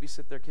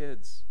 Babysit their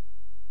kids.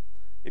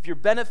 If you're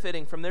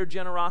benefiting from their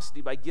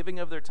generosity by giving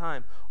of their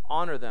time,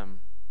 honor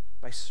them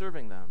by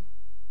serving them.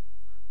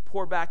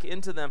 Pour back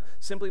into them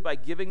simply by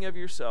giving of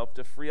yourself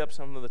to free up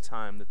some of the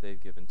time that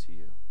they've given to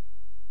you.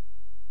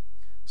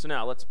 So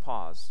now let's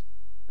pause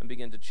and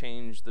begin to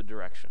change the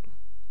direction.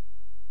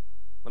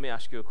 Let me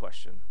ask you a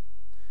question.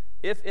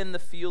 If in the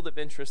field of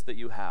interest that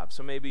you have,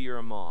 so maybe you're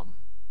a mom,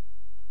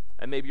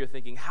 and maybe you're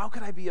thinking, how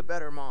could I be a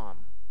better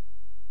mom?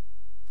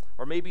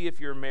 Or maybe if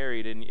you're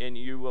married and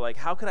you were like,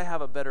 how could I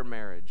have a better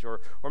marriage?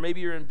 Or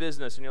maybe you're in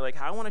business and you're like,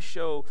 I want to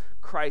show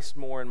Christ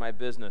more in my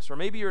business. Or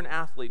maybe you're an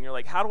athlete and you're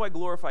like, how do I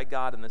glorify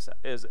God in this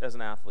as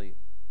an athlete?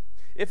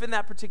 If in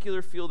that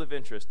particular field of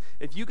interest,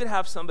 if you could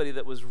have somebody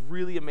that was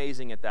really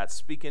amazing at that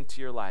speak into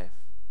your life,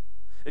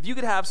 if you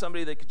could have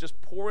somebody that could just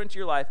pour into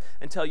your life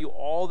and tell you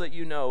all that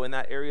you know in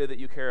that area that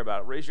you care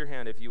about, raise your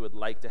hand if you would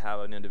like to have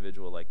an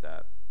individual like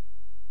that.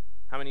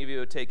 How many of you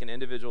would take an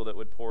individual that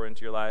would pour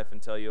into your life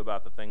and tell you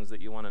about the things that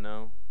you want to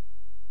know?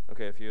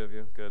 Okay, a few of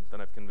you. Good.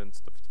 Then I've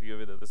convinced a few of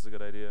you that this is a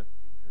good idea.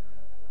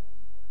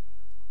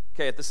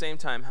 Okay, at the same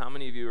time, how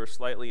many of you are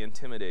slightly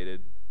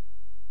intimidated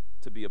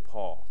to be a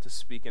Paul, to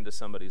speak into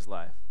somebody's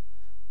life?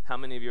 How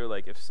many of you are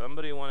like, if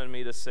somebody wanted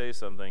me to say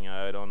something,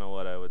 I don't know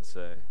what I would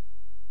say?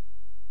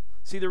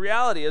 See, the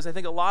reality is, I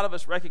think a lot of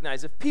us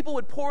recognize if people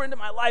would pour into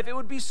my life, it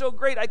would be so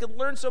great. I could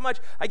learn so much.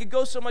 I could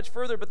go so much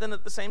further. But then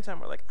at the same time,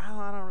 we're like,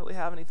 I don't really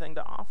have anything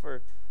to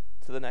offer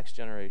to the next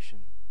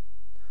generation.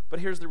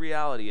 But here's the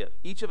reality.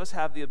 Each of us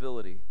have the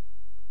ability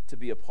to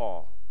be a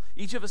Paul.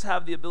 Each of us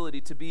have the ability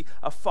to be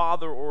a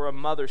father or a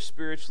mother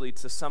spiritually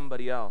to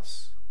somebody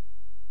else.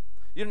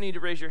 You don't need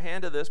to raise your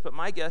hand to this, but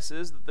my guess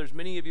is that there's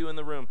many of you in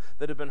the room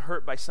that have been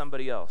hurt by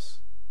somebody else.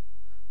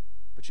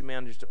 But you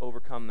managed to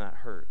overcome that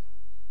hurt.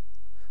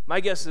 My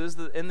guess is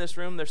that in this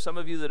room, there's some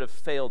of you that have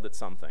failed at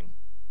something,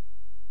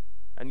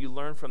 and you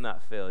learn from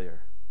that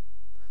failure.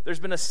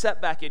 There's been a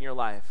setback in your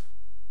life.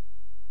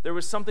 There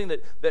was something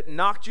that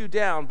knocked you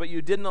down, but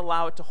you didn't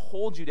allow it to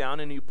hold you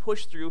down, and you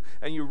pushed through,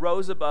 and you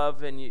rose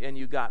above, and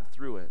you got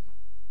through it.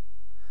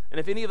 And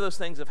if any of those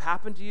things have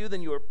happened to you,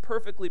 then you are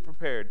perfectly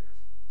prepared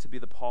to be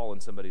the Paul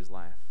in somebody's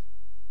life.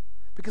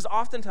 Because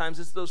oftentimes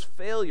it's those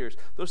failures,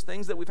 those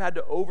things that we've had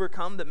to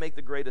overcome that make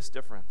the greatest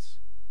difference.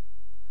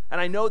 And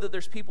I know that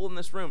there's people in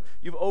this room,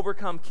 you've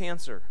overcome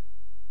cancer.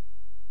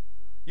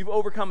 You've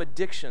overcome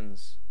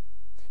addictions.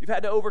 You've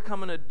had to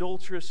overcome an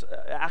adulterous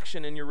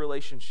action in your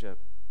relationship.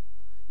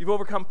 You've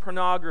overcome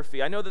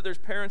pornography. I know that there's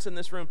parents in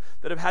this room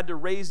that have had to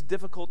raise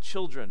difficult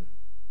children.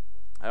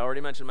 I already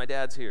mentioned my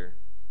dad's here.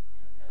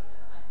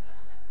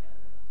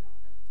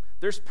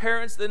 There's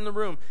parents in the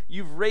room.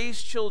 You've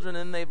raised children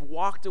and they've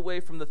walked away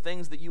from the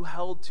things that you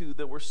held to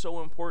that were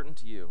so important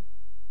to you.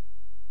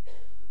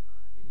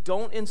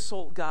 Don't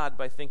insult God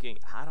by thinking,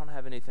 I don't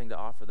have anything to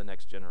offer the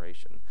next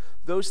generation.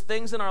 Those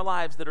things in our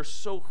lives that are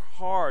so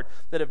hard,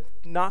 that have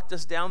knocked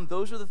us down,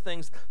 those are the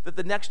things that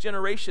the next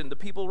generation, the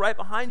people right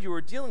behind you,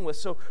 are dealing with.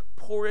 So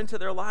pour into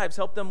their lives.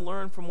 Help them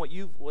learn from what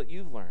you've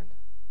learned.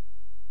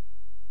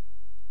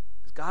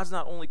 Because God's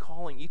not only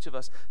calling each of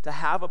us to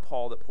have a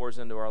Paul that pours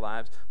into our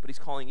lives, but he's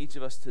calling each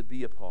of us to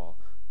be a Paul,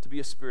 to be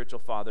a spiritual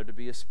father, to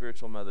be a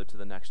spiritual mother to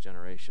the next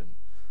generation.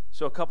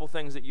 So a couple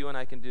things that you and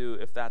I can do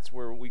if that's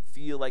where we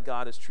feel like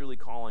God is truly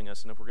calling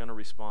us and if we're going to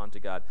respond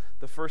to God.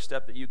 The first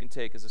step that you can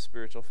take as a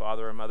spiritual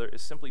father or mother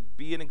is simply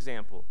be an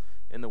example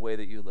in the way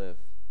that you live.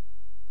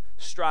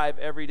 Strive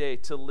every day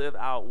to live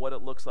out what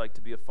it looks like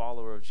to be a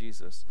follower of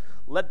Jesus.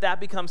 Let that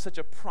become such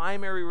a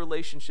primary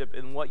relationship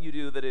in what you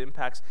do that it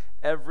impacts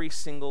every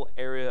single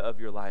area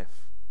of your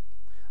life.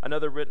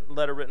 Another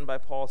letter written by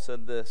Paul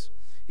said this.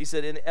 He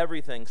said, in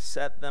everything,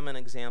 set them an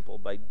example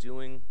by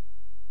doing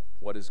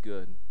what is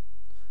good.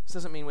 This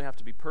doesn't mean we have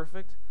to be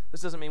perfect.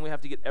 This doesn't mean we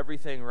have to get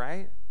everything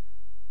right.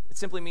 It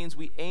simply means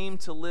we aim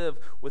to live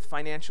with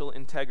financial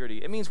integrity.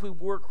 It means we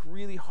work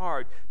really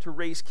hard to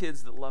raise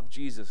kids that love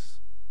Jesus.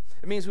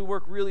 It means we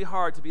work really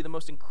hard to be the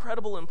most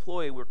incredible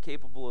employee we're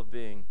capable of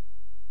being.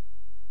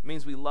 It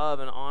means we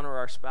love and honor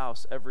our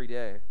spouse every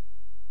day.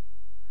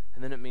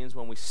 And then it means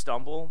when we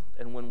stumble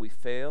and when we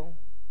fail,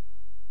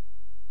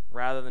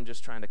 rather than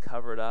just trying to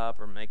cover it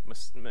up or make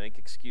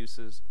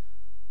excuses,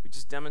 we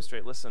just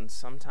demonstrate, listen,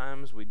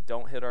 sometimes we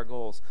don't hit our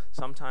goals.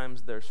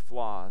 Sometimes there's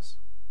flaws.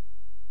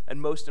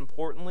 And most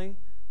importantly,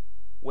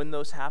 when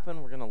those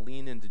happen, we're going to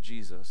lean into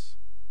Jesus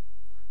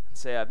and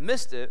say, I've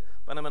missed it,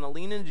 but I'm going to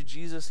lean into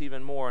Jesus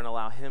even more and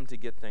allow him to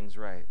get things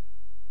right.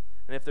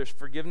 And if there's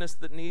forgiveness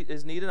that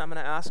is needed, I'm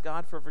going to ask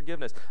God for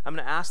forgiveness. I'm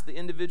going to ask the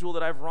individual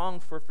that I've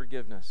wronged for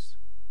forgiveness.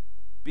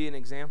 Be an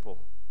example.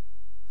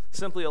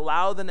 Simply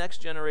allow the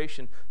next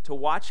generation to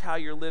watch how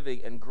you're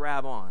living and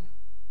grab on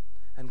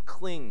and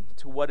cling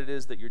to what it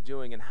is that you're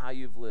doing and how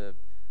you've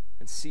lived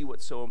and see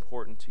what's so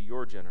important to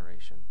your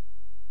generation.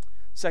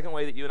 Second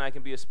way that you and I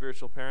can be a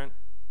spiritual parent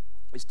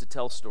is to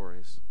tell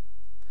stories.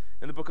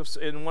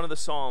 In one of the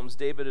Psalms,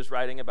 David is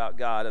writing about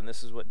God, and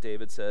this is what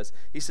David says.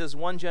 He says,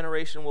 one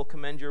generation will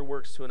commend your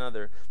works to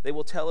another. They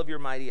will tell of your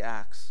mighty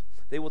acts.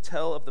 They will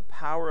tell of the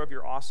power of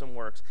your awesome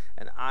works,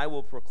 and I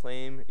will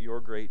proclaim your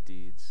great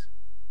deeds.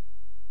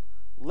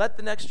 Let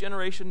the next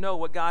generation know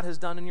what God has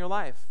done in your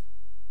life.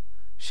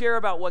 Share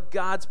about what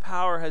God's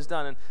power has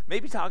done, and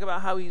maybe talk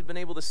about how he's been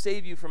able to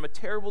save you from a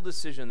terrible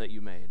decision that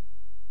you made.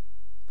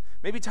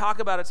 Maybe talk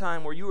about a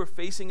time where you were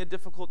facing a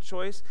difficult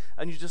choice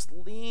and you just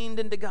leaned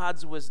into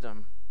God's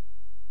wisdom.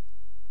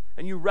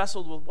 And you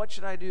wrestled with, what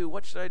should I do?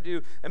 What should I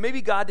do? And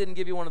maybe God didn't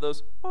give you one of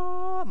those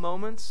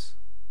moments,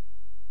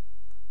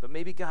 but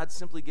maybe God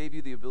simply gave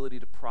you the ability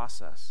to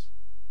process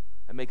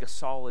and make a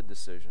solid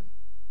decision.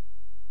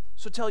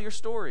 So tell your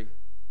story.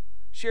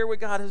 Share what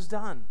God has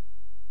done.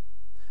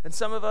 And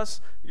some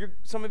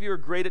of you are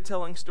great at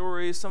telling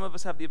stories. Some of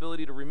us have the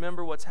ability to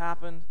remember what's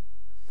happened.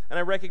 And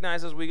I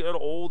recognize as we get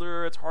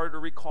older, it's harder to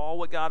recall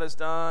what God has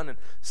done. And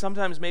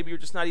sometimes maybe you're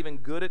just not even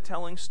good at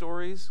telling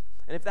stories.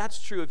 And if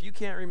that's true, if you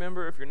can't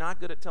remember, if you're not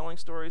good at telling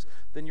stories,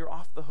 then you're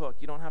off the hook.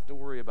 You don't have to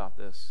worry about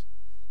this.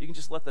 You can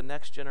just let the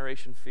next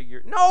generation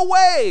figure, no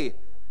way!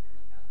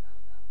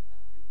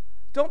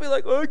 Don't be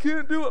like, I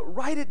can't do it.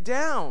 Write it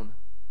down.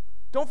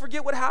 Don't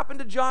forget what happened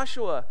to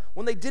Joshua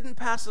when they didn't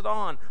pass it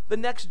on. The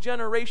next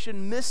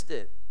generation missed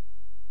it.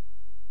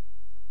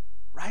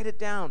 Write it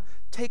down.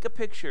 Take a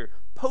picture.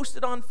 Post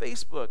it on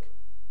Facebook.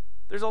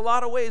 There's a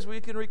lot of ways where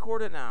you can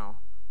record it now.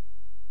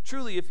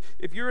 Truly,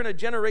 if you're in a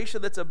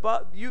generation that's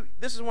above you,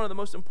 this is one of the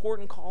most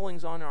important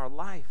callings on our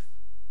life,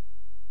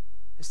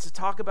 is to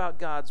talk about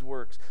God's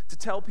works, to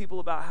tell people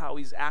about how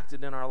he's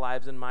acted in our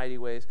lives in mighty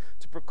ways,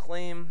 to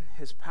proclaim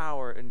his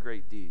power and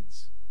great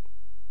deeds.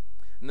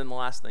 And then the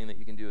last thing that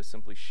you can do is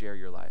simply share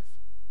your life.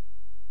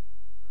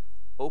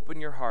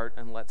 Open your heart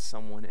and let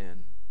someone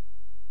in.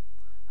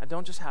 And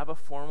don't just have a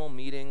formal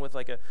meeting with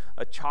like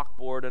a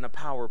chalkboard and a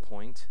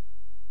PowerPoint.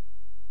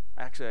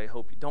 Actually, I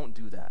hope you don't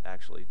do that,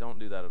 actually. Don't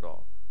do that at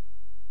all.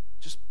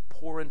 Just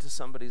pour into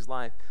somebody's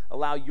life.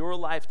 Allow your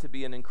life to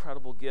be an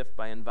incredible gift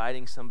by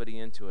inviting somebody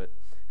into it.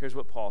 Here's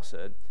what Paul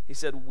said. He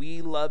said,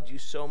 we loved you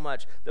so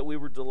much that we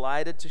were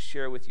delighted to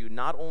share with you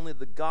not only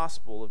the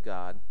gospel of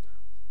God,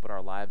 but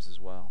our lives as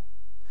well.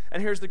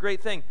 And here's the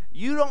great thing.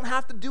 You don't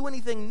have to do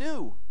anything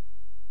new.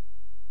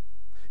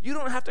 You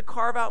don't have to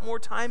carve out more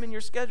time in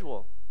your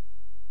schedule.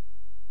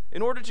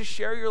 In order to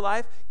share your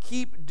life,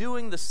 keep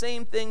doing the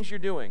same things you're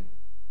doing.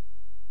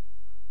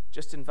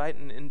 Just invite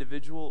an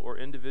individual or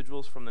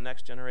individuals from the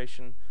next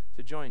generation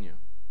to join you.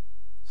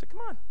 Say, come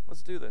on,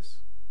 let's do this.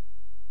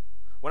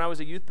 When I was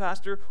a youth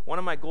pastor, one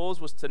of my goals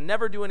was to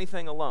never do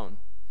anything alone.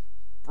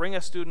 Bring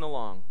a student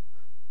along.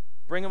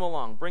 Bring them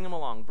along, bring them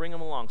along, bring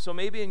them along. So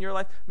maybe in your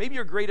life, maybe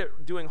you're great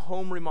at doing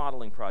home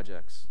remodeling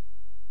projects.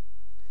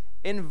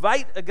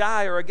 Invite a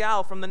guy or a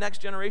gal from the next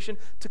generation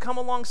to come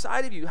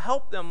alongside of you.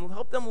 Help them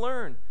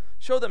learn.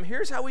 Show them,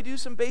 here's how we do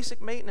some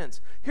basic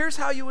maintenance. Here's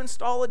how you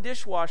install a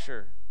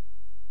dishwasher.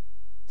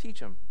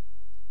 Teach them.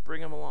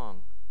 Bring them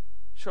along.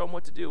 Show them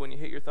what to do when you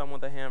hit your thumb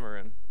with a hammer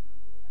and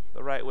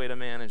the right way to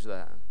manage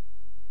that.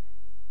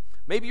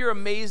 Maybe you're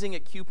amazing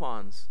at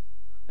coupons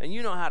and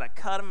you know how to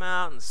cut them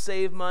out and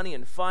save money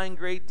and find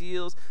great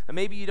deals. And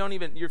maybe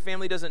your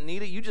family doesn't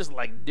need it. You just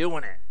like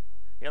doing it.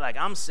 You're like,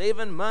 I'm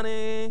saving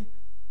money.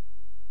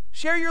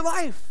 Share your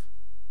life.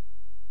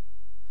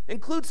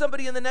 Include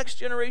somebody in the next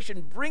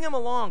generation. Bring them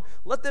along.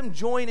 Let them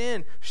join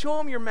in. Show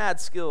them your mad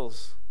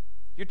skills,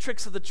 your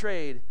tricks of the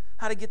trade,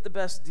 how to get the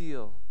best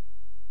deal.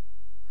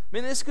 I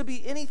mean, this could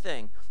be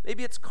anything.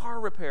 Maybe it's car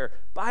repair,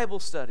 Bible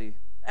study,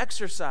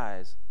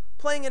 exercise,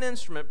 playing an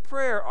instrument,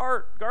 prayer,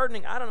 art,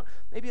 gardening. I don't know.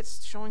 Maybe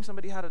it's showing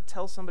somebody how to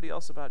tell somebody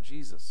else about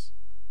Jesus.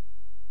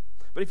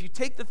 But if you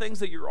take the things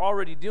that you're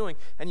already doing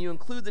and you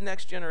include the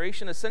next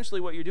generation,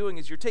 essentially what you're doing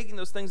is you're taking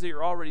those things that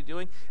you're already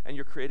doing and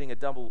you're creating a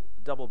double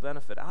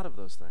benefit out of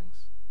those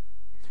things.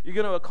 You're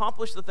going to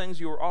accomplish the things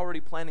you were already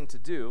planning to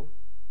do,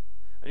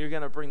 and you're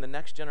going to bring the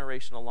next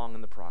generation along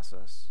in the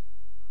process.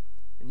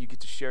 And you get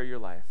to share your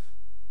life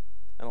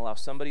and allow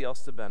somebody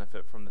else to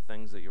benefit from the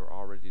things that you're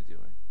already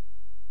doing.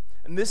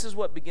 And this is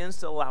what begins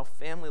to allow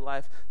family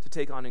life to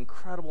take on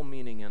incredible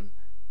meaning in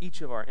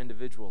each of our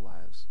individual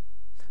lives.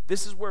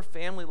 This is where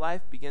family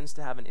life begins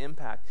to have an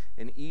impact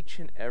in each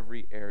and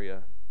every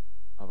area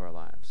of our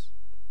lives.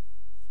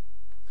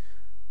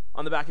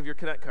 On the back of your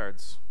Connect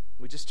cards,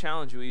 we just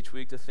challenge you each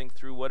week to think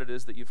through what it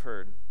is that you've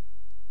heard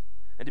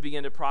and to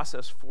begin to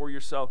process for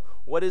yourself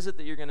what is it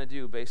that you're going to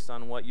do based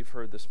on what you've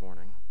heard this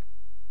morning.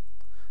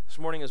 This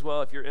morning as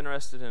well, if you're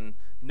interested in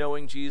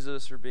knowing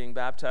Jesus or being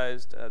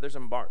baptized, there's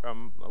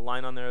a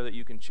line on there that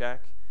you can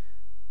check.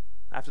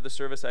 After the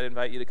service, I'd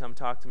invite you to come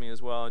talk to me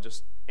as well and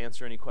just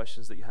answer any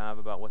questions that you have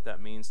about what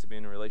that means to be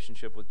in a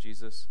relationship with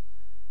Jesus.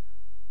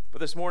 But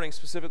this morning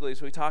specifically,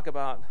 as we talk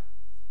about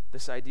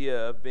this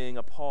idea of being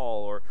a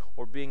Paul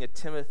or being a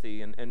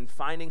Timothy and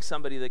finding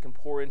somebody that can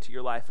pour into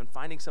your life and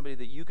finding somebody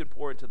that you can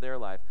pour into their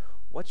life,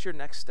 what's your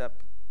next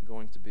step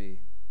going to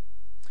be?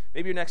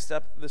 Maybe your next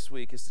step this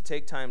week is to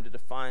take time to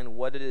define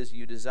what it is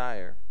you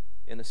desire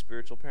in a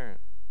spiritual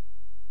parent.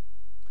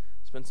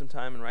 Spend some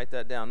time and write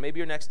that down. Maybe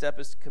your next step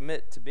is to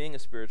commit to being a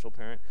spiritual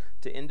parent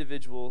to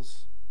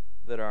individuals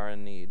that are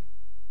in need.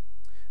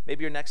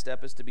 Maybe your next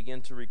step is to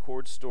begin to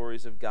record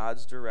stories of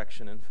God's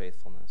direction and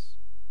faithfulness.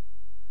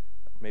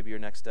 Maybe your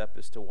next step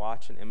is to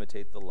watch and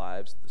imitate the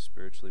lives of the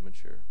spiritually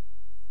mature.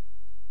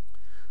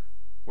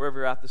 Wherever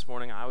you're at this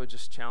morning, I would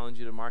just challenge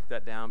you to mark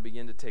that down,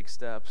 begin to take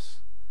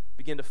steps,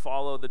 begin to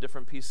follow the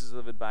different pieces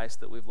of advice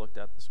that we've looked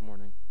at this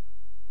morning.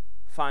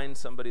 Find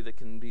somebody that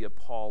can be a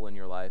Paul in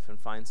your life and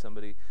find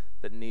somebody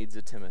that needs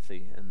a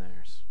Timothy in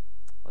theirs.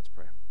 Let's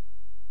pray.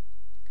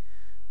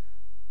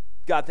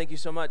 God, thank you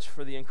so much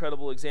for the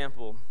incredible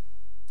example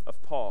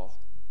of Paul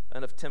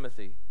and of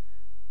Timothy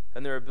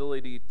and their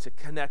ability to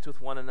connect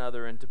with one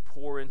another and to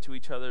pour into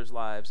each other's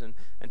lives and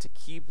to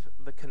keep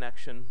the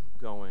connection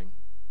going.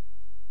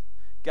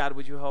 God,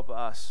 would you help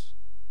us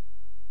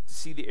to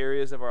see the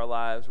areas of our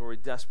lives where we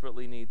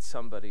desperately need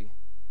somebody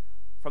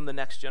from the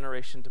next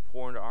generation to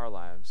pour into our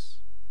lives,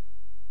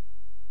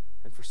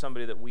 and for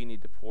somebody that we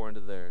need to pour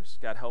into theirs.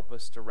 God, help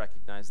us to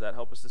recognize that.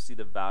 Help us to see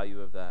the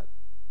value of that.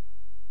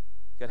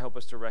 God, help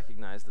us to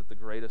recognize that the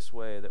greatest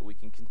way that we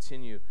can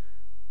continue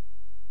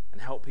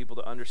and help people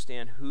to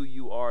understand who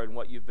you are and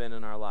what you've been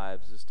in our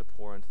lives is to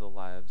pour into the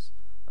lives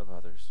of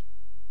others.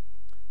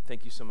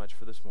 Thank you so much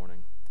for this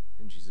morning.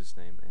 In Jesus'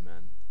 name,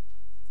 amen.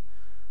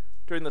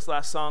 During this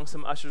last song,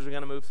 some ushers are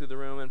going to move through the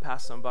room and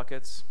pass some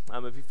buckets.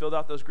 If you filled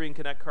out those green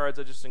Connect cards,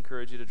 I just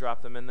encourage you to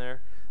drop them in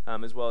there.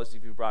 As well as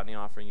if you brought any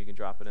offering, you can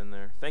drop it in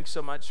there. Thanks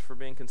so much for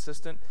being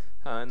consistent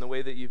in the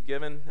way that you've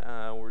given.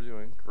 We're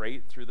doing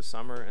great through the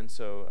summer, and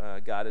so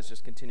God is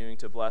just continuing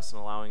to bless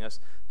and allowing us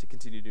to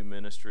continue to do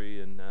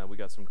ministry, and we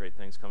got some great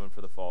things coming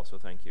for the fall, so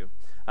thank you.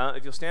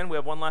 If you'll stand, we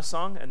have one last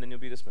song, and then you'll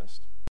be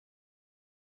dismissed.